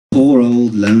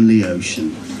old lonely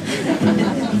ocean.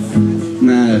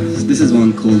 No, this is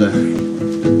one called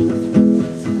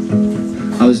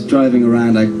I was driving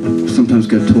around. I sometimes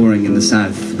go touring in the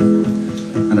south,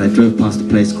 and I drove past a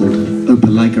place called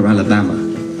Opelika, Alabama,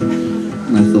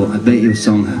 and I thought, I bet you a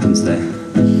song happens there.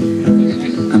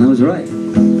 And I was right.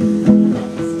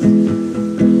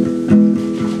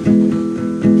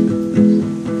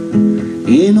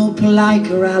 In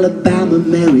Opelika, Alabama,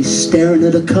 Mary's staring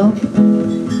at a cup.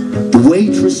 The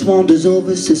waitress wanders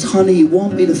over, says, honey, you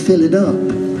want me to fill it up?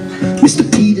 Mr.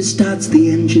 Peter starts the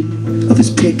engine of his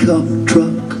pickup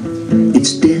truck.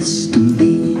 It's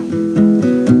destiny.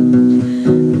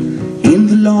 In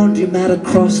the laundromat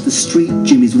across the street,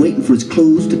 Jimmy's waiting for his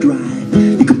clothes to dry.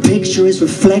 You can picture his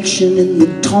reflection in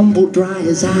the tumble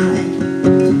dryer's eye.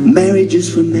 Mary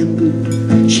just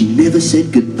remembered she never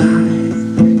said goodbye.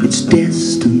 It's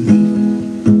destiny.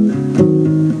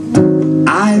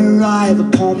 I arrive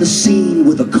upon the scene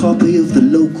with a copy of the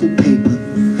local paper.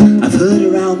 I've heard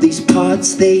around these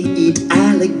parts they eat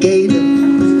alligator.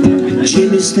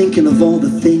 Jimmy's thinking of all the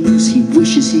things he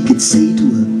wishes he could say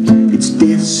to her. It's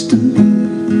destiny.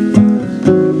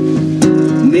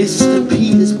 Mr.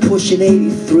 Peter's pushing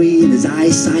 83 and his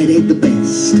eyesight ain't the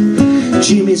best.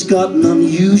 Jimmy's got an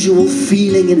unusual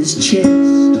feeling in his chest.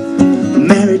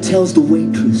 Mary tells the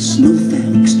waitress, no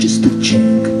thanks, just a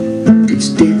check. It's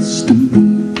destiny.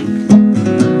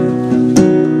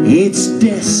 It's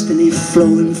destiny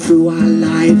flowing through our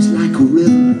lives like a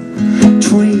river,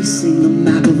 tracing the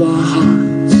map of our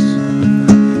hearts.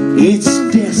 It's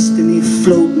destiny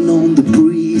floating on the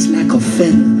breeze like a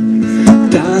feather,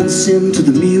 dancing to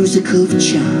the music of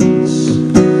chance.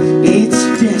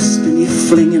 It's destiny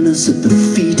flinging us at the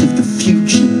feet of the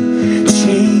future,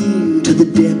 chained to the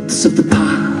depths of the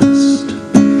past.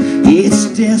 It's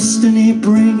destiny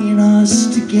bringing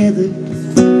us together,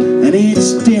 and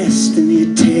it's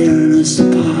destiny tearing us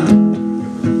apart.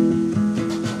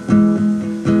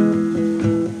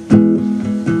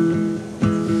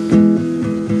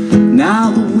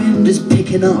 Now the wind is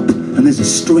picking up, and there's a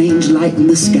strange light in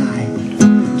the sky.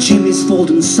 Jimmy's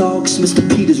folding socks, Mr.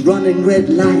 Peter's running red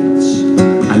lights.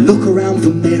 I look around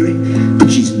for Mary, but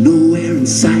she's nowhere in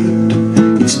sight.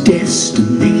 It's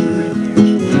destiny.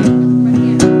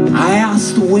 I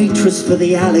asked the waitress for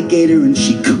the alligator, and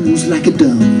she coos like a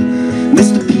dove.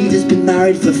 Mr. Peter's been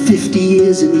married for 50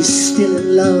 years, and he's still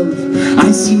in love.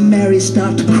 I see Mary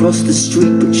start to cross the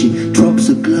street, but she drops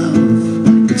her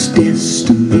glove. It's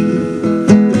destiny.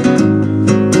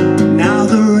 Now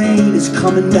the rain is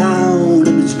coming down,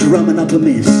 and it's drumming up a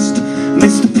mist.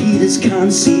 Mr. Peters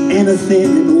can't see anything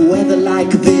in a weather like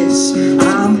this.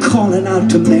 I'm calling out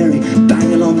to Mary,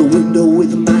 banging on the window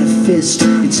with my fist.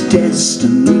 It's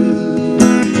destiny.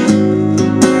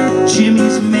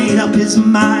 Jimmy's made up his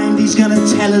mind, he's gonna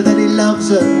tell her that he loves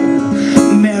her.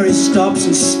 Mary stops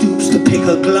and stoops to pick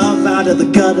her glove out of the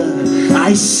gutter.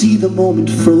 I see the moment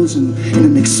frozen in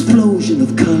an explosion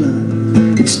of color.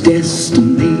 It's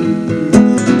destiny.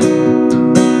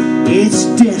 It's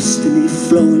destiny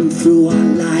flowing through our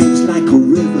lives like a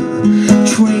river,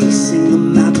 tracing the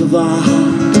map of our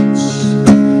hearts.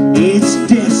 It's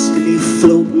destiny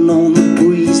floating on the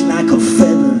breeze like a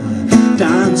feather,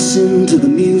 dancing to the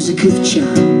music of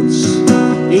chance.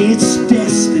 It's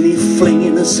destiny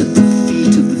flinging us at the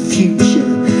feet of the future,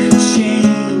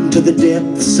 chained to the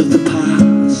depths of the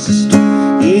past.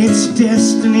 It's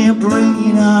destiny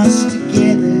bringing us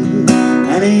together,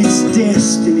 and it's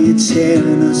destiny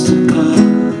tearing us apart.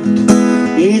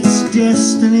 It's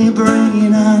destiny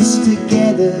bringing us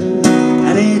together,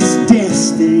 and it's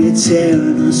destiny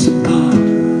tearing us apart.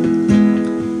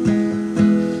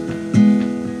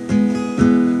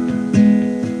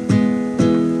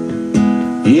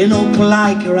 In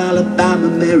Opelika, Alabama,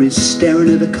 Mary's staring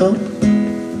at a cup.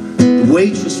 The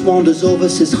waitress wanders over,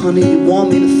 says, honey, you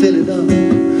want me to fill it up?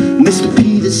 Mr.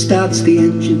 Peters starts the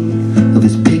engine of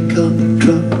his pickup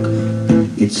truck.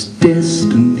 It's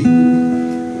destiny.